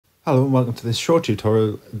Hello and welcome to this short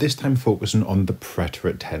tutorial, this time focusing on the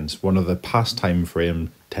preterite tense, one of the past time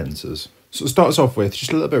frame tenses. So to start us off with,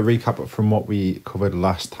 just a little bit of recap from what we covered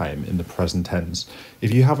last time in the present tense.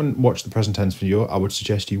 If you haven't watched the present tense video, I would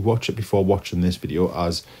suggest you watch it before watching this video,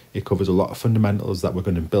 as it covers a lot of fundamentals that we're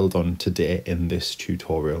going to build on today in this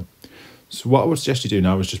tutorial. So what I would suggest you do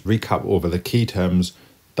now is just recap over the key terms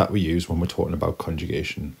that we use when we're talking about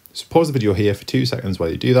conjugation. So pause the video here for 2 seconds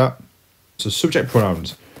while you do that. So subject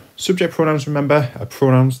pronouns. Subject pronouns, remember, are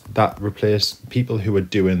pronouns that replace people who are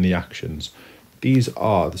doing the actions. These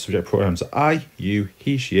are the subject pronouns I, you,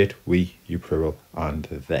 he, she, it, we, you plural, and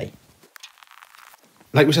they.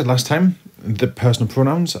 Like we said last time, the personal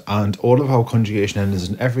pronouns and all of our conjugation endings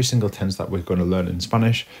in every single tense that we're going to learn in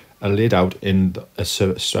Spanish are laid out in a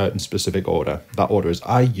certain specific order. That order is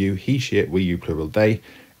I, you, he, she, it, we, you plural, they,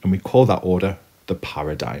 and we call that order the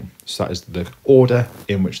paradigm. So that is the order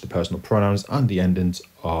in which the personal pronouns and the endings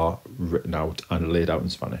are written out and laid out in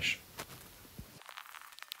Spanish.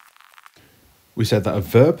 We said that a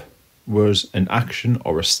verb was an action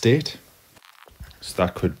or a state. So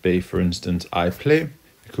that could be, for instance, I play,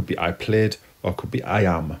 it could be I played, or it could be I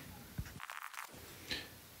am.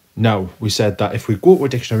 Now, we said that if we go to a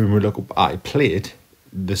dictionary and we look up I played,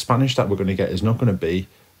 the Spanish that we're going to get is not going to be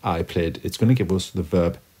I played, it's going to give us the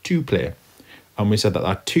verb to play. And we said that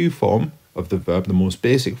that to form of the verb, the most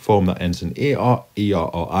basic form that ends in AR, ER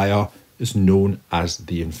or IR, is known as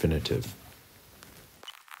the infinitive.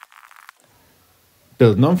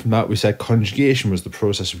 Building on from that, we said conjugation was the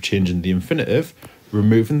process of changing the infinitive,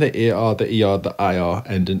 removing the AR, the ER, the IR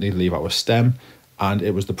ending to leave out a stem, and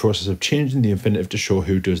it was the process of changing the infinitive to show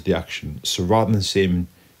who does the action. So rather than saying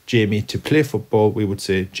Jamie to play football, we would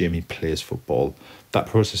say Jamie plays football. That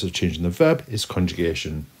process of changing the verb is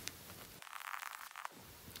conjugation.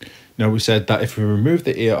 Now we said that if we remove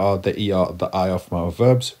the AR, the ER, the IR from our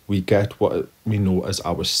verbs, we get what we know as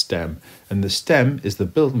our stem. And the stem is the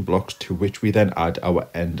building blocks to which we then add our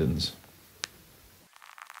endings.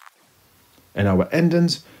 In our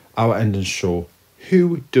endings show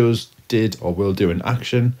who does, did, or will do an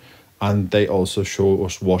action, and they also show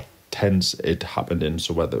us what tense it happened in,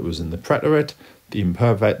 so whether it was in the preterite, the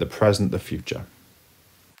imperfect, the present, the future.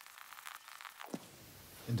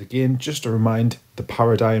 And again, just to remind, the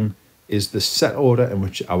paradigm is the set order in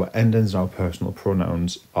which our endings and our personal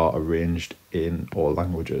pronouns are arranged in all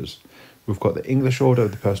languages. We've got the English order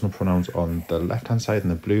of the personal pronouns on the left-hand side in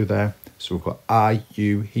the blue there. So we've got I,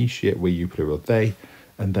 you, he, she, it, we, you, plural, they.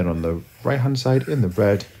 And then on the right-hand side in the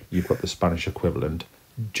red, you've got the Spanish equivalent.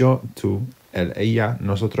 Yo, tú, él, ella,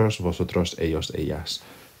 nosotros, vosotros, ellos, ellas.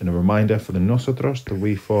 And a reminder, for the nosotros, the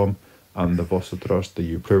we form, and the vosotros, the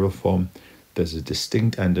you plural form, there's a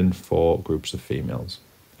distinct ending for groups of females.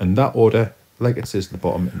 And that order, like it says at the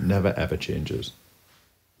bottom, never ever changes.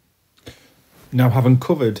 Now, having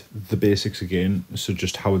covered the basics again, so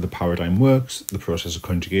just how the paradigm works, the process of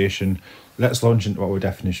conjugation, let's launch into our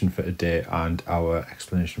definition for today and our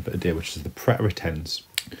explanation for today, which is the preterite tense.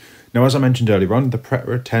 Now, as I mentioned earlier on, the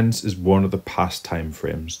preterite tense is one of the past time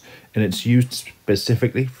frames, and it's used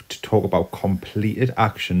specifically to talk about completed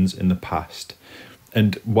actions in the past.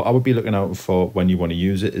 And what I would be looking out for when you want to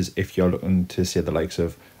use it is if you're looking to say the likes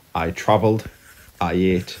of I travelled, I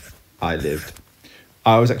ate, I lived.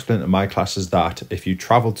 I always explain to my classes that if you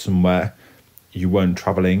travelled somewhere, you weren't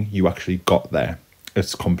travelling, you actually got there.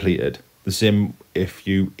 It's completed. The same if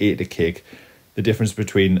you ate a cake. The difference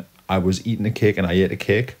between I was eating a cake and I ate a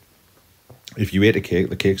cake, if you ate a cake,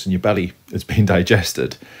 the cake's in your belly, it's been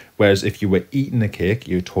digested. Whereas if you were eating a cake,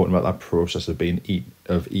 you're talking about that process of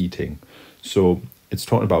eating. So it's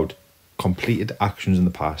talking about completed actions in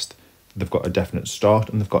the past. They've got a definite start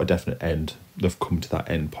and they've got a definite end. They've come to that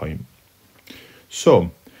end point.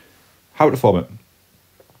 So, how to form it?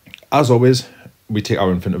 As always, we take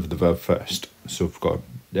our infinitive of the verb first. So we've got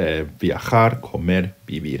viajar, comer,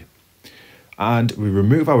 vivir. And we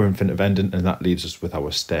remove our infinitive ending and that leaves us with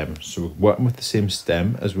our stem. So we're working with the same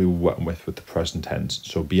stem as we were working with the present tense.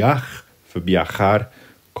 So viaj for viajar,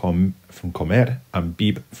 com from comer, and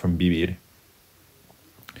vib from vivir.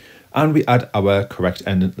 And we add our correct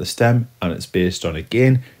ending to the stem, and it's based on,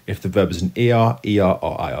 again, if the verb is an AR, ER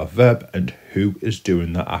or IR verb and who is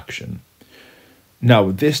doing that action.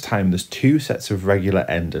 Now, this time there's two sets of regular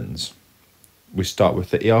endings. We start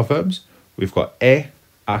with the AR verbs. We've got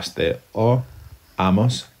aste, o,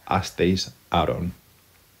 amos, astes, aron.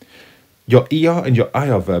 Your ER and your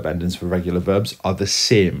IR verb endings for regular verbs are the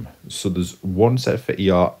same. So there's one set for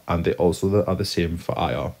ER and they also are the same for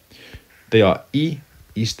IR. They are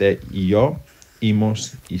iste, yo,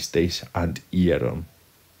 imos, istes, and ieron.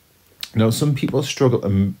 Now, some people struggle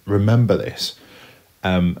to remember this,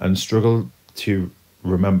 and struggle to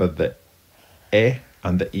remember the A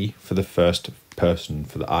and the E for the first person,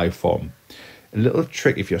 for the I form. A little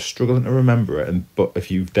trick if you're struggling to remember it, but if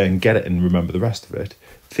you then get it and remember the rest of it,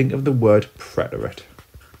 think of the word preterite.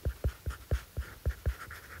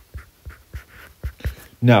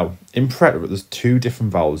 Now, in preterite, there's two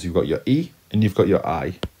different vowels. You've got your E and you've got your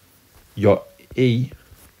I. Your E,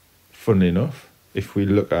 funnily enough, if we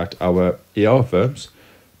look at our ER verbs,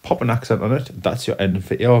 pop an accent on it, that's your ending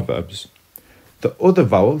for ER verbs. The other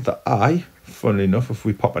vowel, the I, funnily enough, if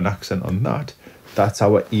we pop an accent on that, that's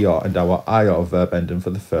our ER and our IR verb ending for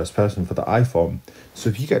the first person, for the I form. So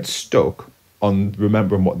if you get stuck on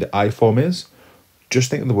remembering what the I form is, just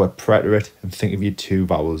think of the word preterite and think of your two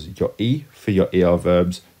vowels, your E for your ER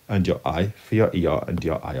verbs and your I for your ER and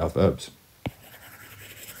your IR verbs.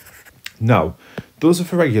 Now, those are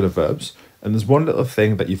for regular verbs, and there's one little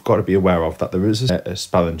thing that you've got to be aware of, that there is a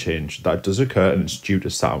spelling change that does occur, and it's due to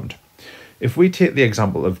sound. If we take the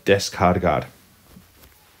example of descargar,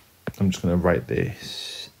 I'm just going to write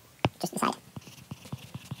this just beside.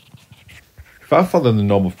 If I follow the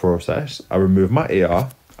normal process, I remove my ER,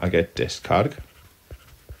 I get discard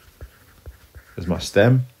as my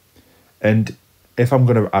stem, and if I'm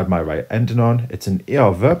going to add my right ending on, it's an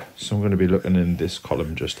ER verb, so I'm going to be looking in this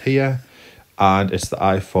column just here, and it's the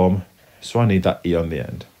I form, so I need that E on the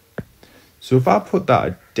end. So if I put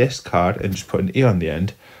that discard and just put an E on the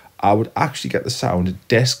end, I would actually get the sound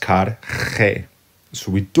descarge.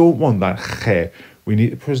 So we don't want that ge. We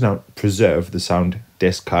need to preserve the sound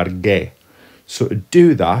descarge. So to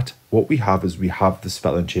do that, what we have is we have the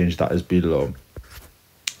spelling change that is below.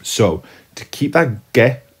 So to keep that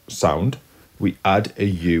ge sound, we add a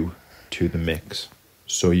U to the mix.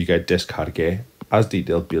 So you get descarge as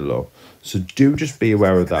detailed below. So do just be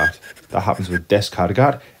aware of that. That happens with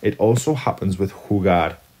descargar. It also happens with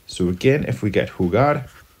jugar. So again, if we get jugar,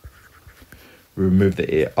 we remove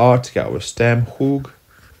the AR to get our stem, jug.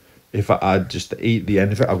 If I add just the E at the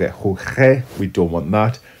end of it, I'll get juge. We don't want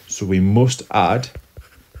that. So we must add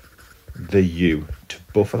the U to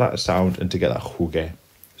buffer that sound and to get that juge.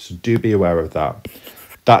 So do be aware of that.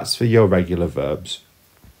 That's for your regular verbs.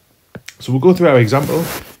 So we'll go through our example.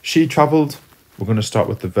 She travelled. We're going to start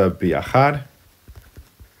with the verb viajar.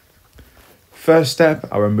 First step,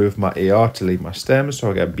 I remove my AR to leave my stem, so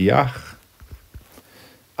I get viaj.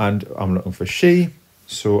 And I'm looking for she,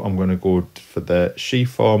 so I'm going to go for the she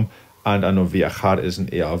form, and I know viajar is an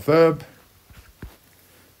AR verb.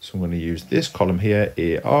 So I'm going to use this column here,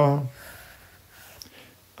 AR,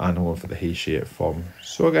 and I'm going for the he, she, it form.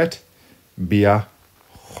 So I get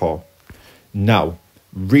viajo. Now,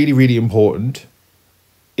 really, really important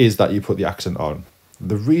is that you put the accent on.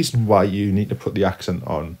 The reason why you need to put the accent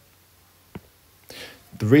on,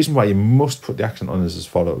 the reason why you must put the accent on is as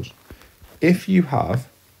follows. If you have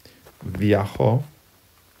viajo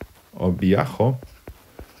or viajo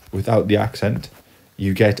without the accent,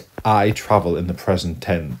 you get I travel in the present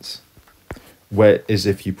tense. Whereas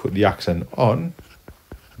if you put the accent on,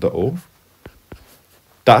 the O,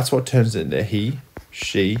 that's what turns it into he,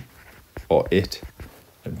 she, or it,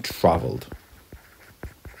 and travelled.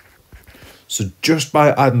 So just by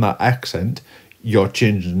adding that accent, you're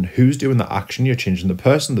changing who's doing the action, you're changing the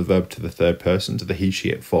person, the verb to the third person, to the he, she,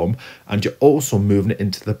 it form, and you're also moving it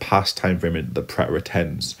into the past time frame, into the preterite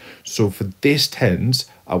tense. So for this tense,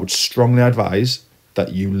 I would strongly advise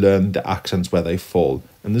that you learn the accents where they fall.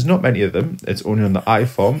 And there's not many of them. It's only on the I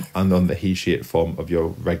form and on the he, she, it form of your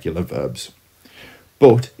regular verbs.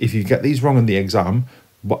 But if you get these wrong in the exam,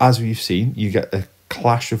 as we've seen, you get a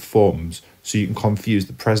clash of forms. So you can confuse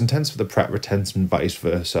the present tense with the preterite tense and vice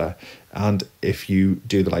versa. And if you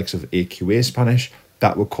do the likes of AQA Spanish,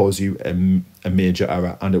 that would cause you a major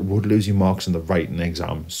error and it would lose you marks in the writing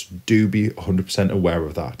exam. So do be 100% aware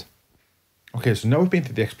of that. Okay, so now we've been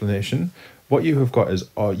through the explanation. What you have got is,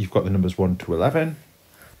 you've got the numbers 1 to 11,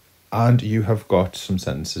 and you have got some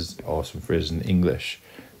sentences or some phrases in English.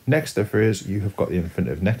 Next to the phrase, you have got the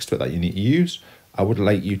infinitive next to it that you need to use. I would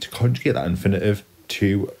like you to conjugate that infinitive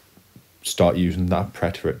to start using that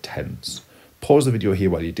preterite tense. Pause the video here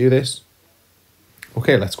while you do this.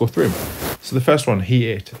 Okay, let's go through. So the first one, he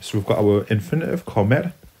ate. So we've got our infinitive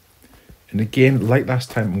comer. And again, like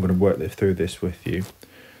last time, I'm going to work through this with you.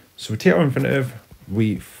 So we take our infinitive,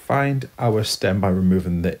 we find our stem by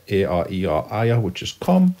removing the AR, which is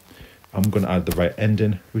com. I'm going to add the right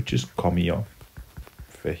ending, which is comio,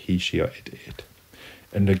 for he, she, or it ate.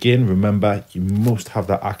 And again, remember, you must have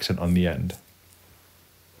that accent on the end.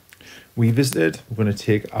 We visited, we're going to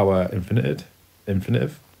take our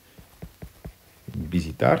infinitive,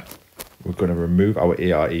 visitar. We're going to remove our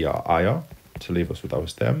AR, to leave us with our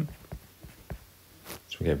stem.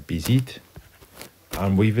 we get visit.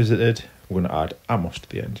 And we visited, we're going to add amos to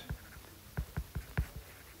the end.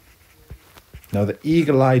 Now the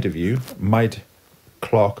eagle-eyed of you might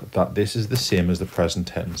clock that this is the same as the present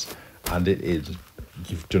tense, and it is.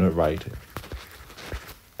 You've done it right.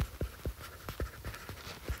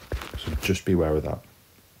 So just be aware of that.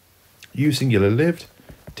 You singular lived,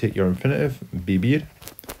 take your infinitive, bibir,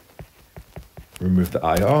 remove the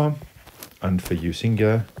IR, and for you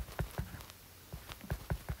singular,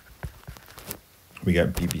 we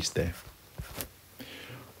get bibiste.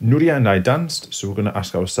 Nuria and I danced, so we're going to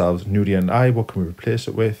ask ourselves, Nuria and I, what can we replace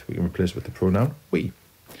it with? We can replace it with the pronoun we.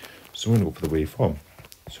 So we're going to go for the we form.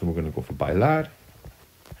 So we're going to go for bailar.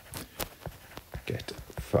 Get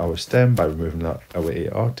for our stem by removing that our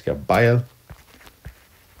AR to get bail.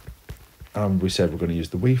 And we said we're going to use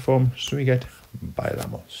the we form, so we get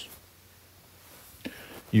bailamos.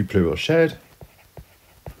 You plural shared.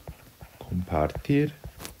 Compartir.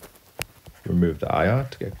 Remove the IR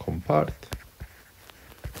to get compart.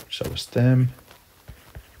 Which is our stem.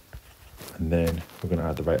 And then we're going to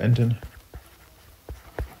add the right ending,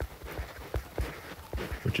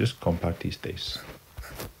 which is compartisteis.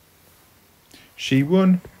 She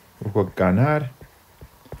won. We've got ganar.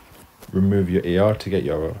 Remove your AR to get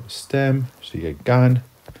your stem, so you get gan.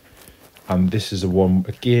 And this is a one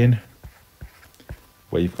again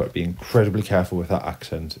where you've got to be incredibly careful with that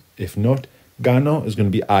accent. If not, gano is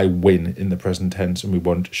going to be I win in the present tense, and we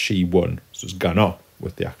want she won, so it's gano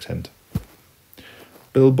with the accent.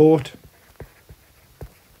 Billboard.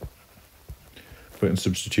 We're going to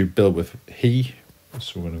substitute bill with he,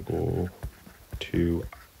 so we're going to go to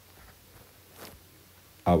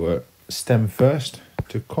our stem first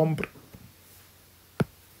to compre.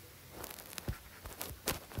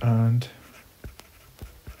 And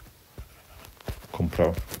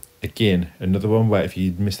compro. Again, another one where if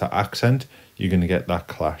you miss that accent, you're going to get that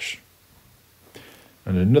clash.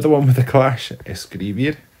 And another one with a clash,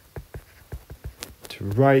 escribir. To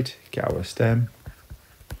write, get our stem.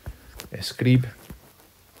 Escrib.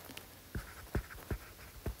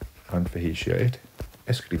 And for he, she, it.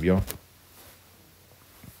 Escribió.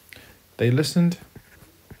 They listened.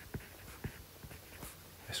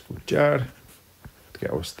 Escuchar. To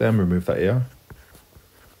get our stem, remove that ear.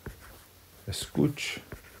 Escuch.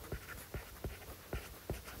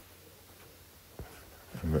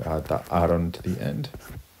 And we add that aron to the end.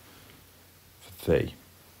 For they.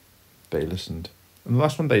 They listened. And the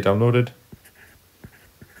last one, they downloaded.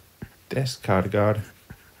 Descargar.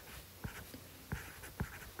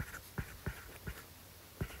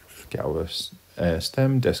 Get our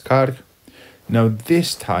stem, descarg. Now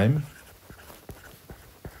this time,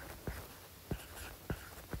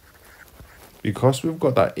 because we've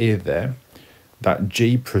got that A there, that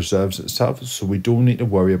G preserves itself, so we don't need to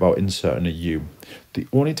worry about inserting a U. The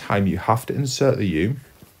only time you have to insert the U,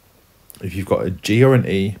 if you've got a G or an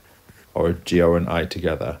E, or a G or an I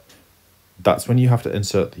together, that's when you have to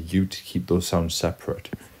insert the U to keep those sounds separate.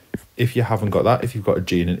 If you haven't got that, if you've got a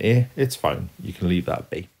G and an A, it's fine. You can leave that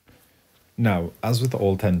be. Now, as with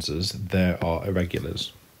all tenses, there are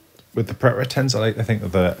irregulars. With the preterite tense, I like to think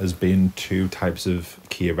that there has been two types of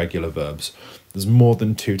key irregular verbs. There's more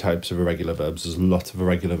than two types of irregular verbs. There's lots of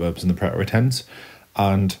irregular verbs in the preterite tense,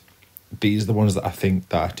 and these are the ones that I think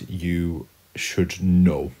that you should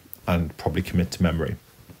know and probably commit to memory.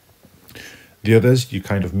 The others, you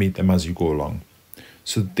kind of meet them as you go along.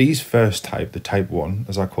 So these first type, the type 1,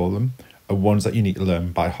 as I call them, are ones that you need to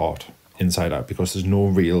learn by heart, inside out, because there's no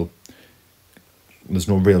real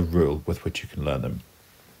rule with which you can learn them.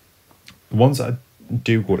 The ones that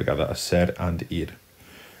do go together are ser and ir.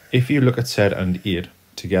 If you look at ser and ir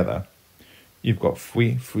together, you've got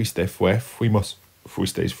fui, fuiste, fue, fuimos,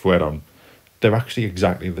 fuisteis, fueron. They're actually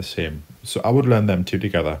exactly the same. So I would learn them two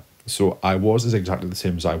together. So I was is exactly the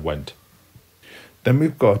same as I went. Then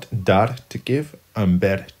we've got dar, to give, and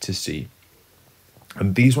ver, to see.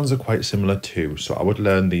 And these ones are quite similar too, so I would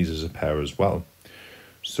learn these as a pair as well.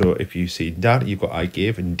 So if you see dar, you've got I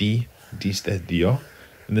gave, and di, diste, dio.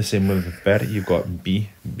 And the same with ver, you've got bi,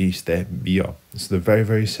 biste, bio. So they're very,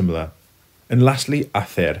 very similar. And lastly,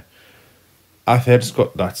 hacer. Hacer's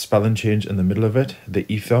got that spelling change in the middle of it, the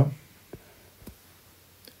etho.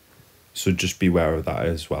 So just beware of that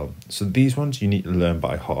as well. So these ones you need to learn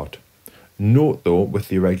by heart. Note though, with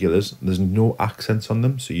the irregulars, there's no accents on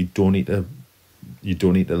them, so you don't need to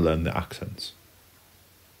learn the accents.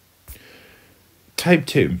 Type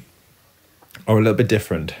 2 are a little bit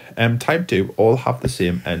different. Type 2 all have the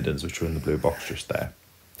same endings, which are in the blue box just there.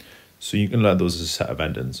 So you can learn those as a set of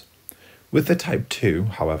endings. With the type 2,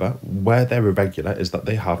 however, where they're irregular is that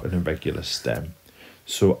they have an irregular stem.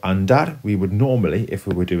 So andar, we would normally, if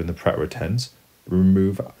we were doing the preterite tense,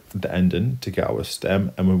 remove the ending to get our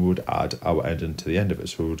stem, and we would add our ending to the end of it.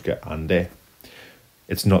 So we would get ande.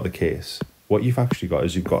 It's not the case. What you've actually got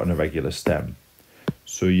is you've got an irregular stem.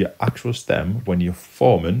 So your actual stem, when you're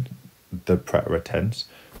forming the preterite tense,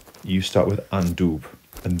 you start with andub,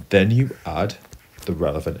 and then you add the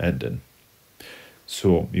relevant ending.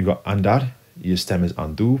 So you've got andar, your stem is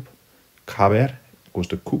andub, caber goes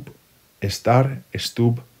to cup, estar,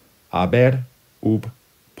 estub, haber, ub,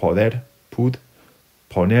 poder, pud,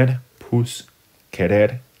 poner, pus,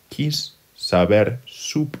 querer, quis, saber,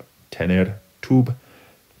 sup, tener, tub,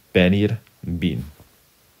 venir, bin.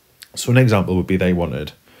 So an example would be they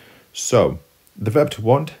wanted. So the verb to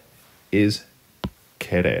want is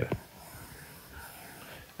querer.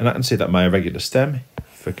 And I can say that my irregular stem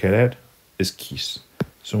for querer is quis.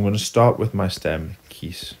 So I'm going to start with my stem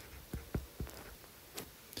quis.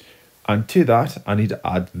 And to that, I need to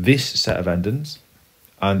add this set of endings.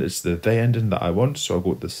 And it's the they ending that I want. So I'll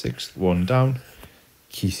go with the sixth one down,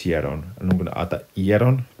 quisieron. And I'm going to add that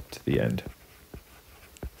ieron to the end.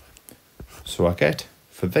 So I get,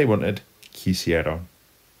 for they wanted, quisieron.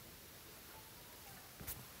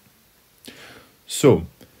 So,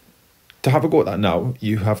 to have a go at that now,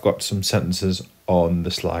 you have got some sentences on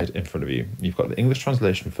the slide in front of you. You've got the English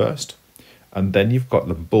translation first, and then you've got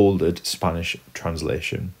the bolded Spanish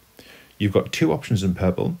translation. You've got two options in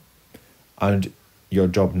purple, and your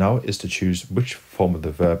job now is to choose which form of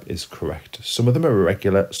the verb is correct. Some of them are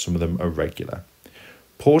irregular, some of them are regular.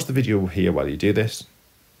 Pause the video here while you do this.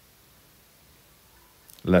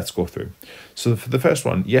 Let's go through. So for the first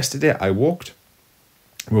one, yesterday I walked.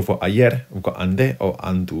 We've got ayer, we've got ande or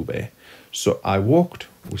anduve. So I walked,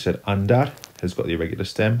 we said andar has got the irregular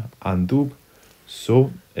stem, andub.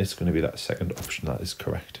 So it's going to be that second option that is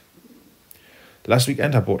correct. Last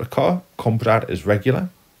weekend I bought a car. Comprar is regular.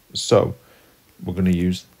 So we're going to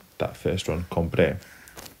use that first one, compré.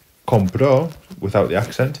 Compró, without the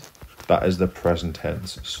accent, that is the present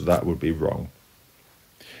tense. So that would be wrong.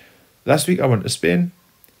 Last week I went to Spain.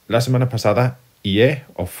 La semana pasada, iré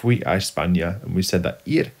or fui a España. And we said that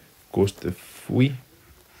ir goes to fui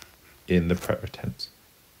in the preterite tense.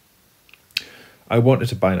 I wanted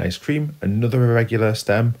to buy an ice cream. Another irregular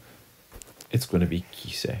stem. It's going to be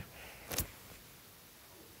quise.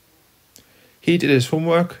 He did his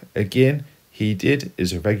homework. Again, he did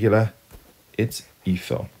is irregular. It's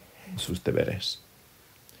hizo sus deberes.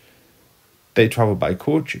 They travel by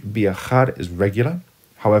coach. Viajar is regular.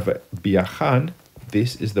 However, viajan,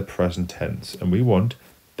 this is the present tense, and we want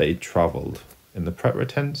they travelled in the preterite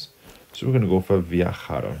tense, so we're going to go for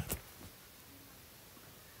viajaron.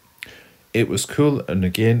 It was cool, and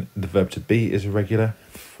again, the verb to be is irregular,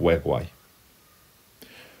 fue guay.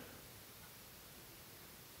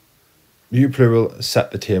 You plural,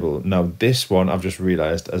 set the table. Now this one, I've just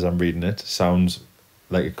realised as I'm reading it, sounds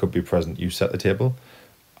like it could be present. You set the table.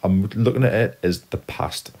 I'm looking at it as the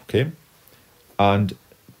past, okay? And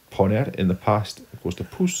poner in the past goes to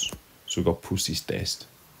pus, so we've got pusistes,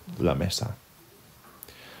 la mesa.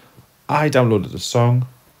 I downloaded the song.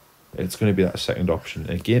 It's going to be that second option.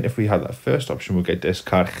 Again, if we had that first option, we'll get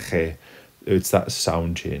descargue. It's that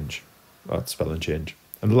sound change, that spelling change.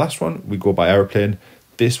 And the last one, we go by aeroplane.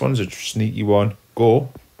 This one's a sneaky one. Go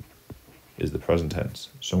is the present tense.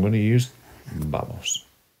 So I'm going to use vamos.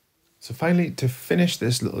 So finally, to finish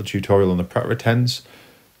this little tutorial on the preterite tense,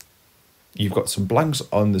 you've got some blanks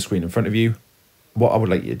on the screen in front of you. What I would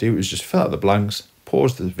like you to do is just fill out the blanks,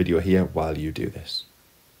 pause the video here while you do this.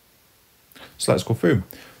 So let's go through.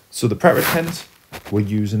 So the preterite tense, we're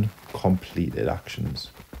using completed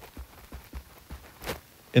actions.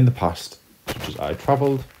 In the past, such as I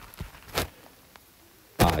travelled,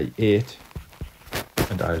 I ate,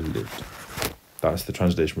 and I lived. That's the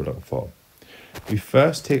translation we're looking for. We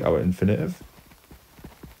first take our infinitive.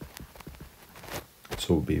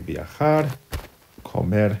 So it will be viajar,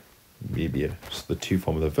 comer, vivir. So the two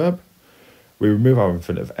form of the verb. We remove our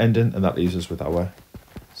infinitive ending, and that leaves us with our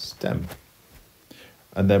stem.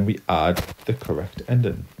 And then we add the correct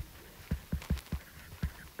ending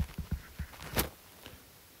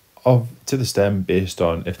to the stem based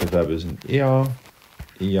on if the verb is an er,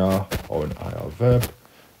 or an ir verb,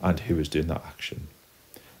 and who is doing that action.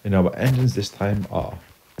 And our endings this time are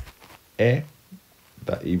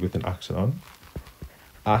that e with an accent on,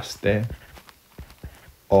 aste,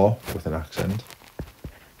 o with an accent,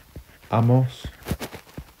 amos,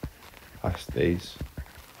 asteis,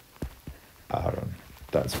 aron.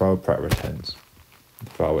 That's for our preterite tense,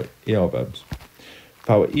 for our er verbs.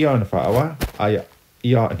 For our er and for our er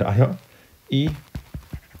and ir, I,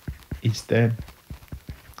 iste,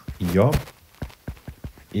 yo,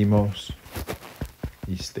 Imos,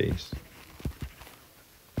 isteis,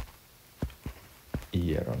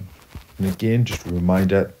 hieron. And again, just a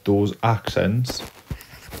reminder, those accents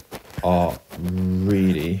are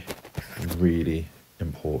really, really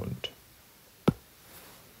important.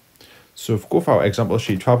 So if we go for our example,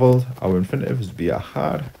 she travelled, our infinitive is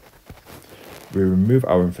viajar. We remove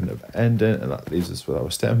our infinitive ending, and that leaves us with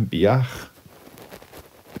our stem, viaj.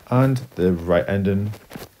 And the right ending,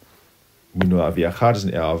 we know that viajar is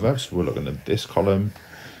an AR verb, so we're looking at this column.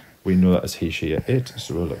 We know that it's he, she, it,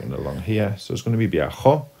 so we're looking along here. So it's going to be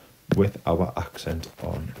viajó with our accent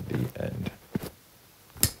on the end.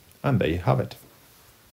 And there you have it.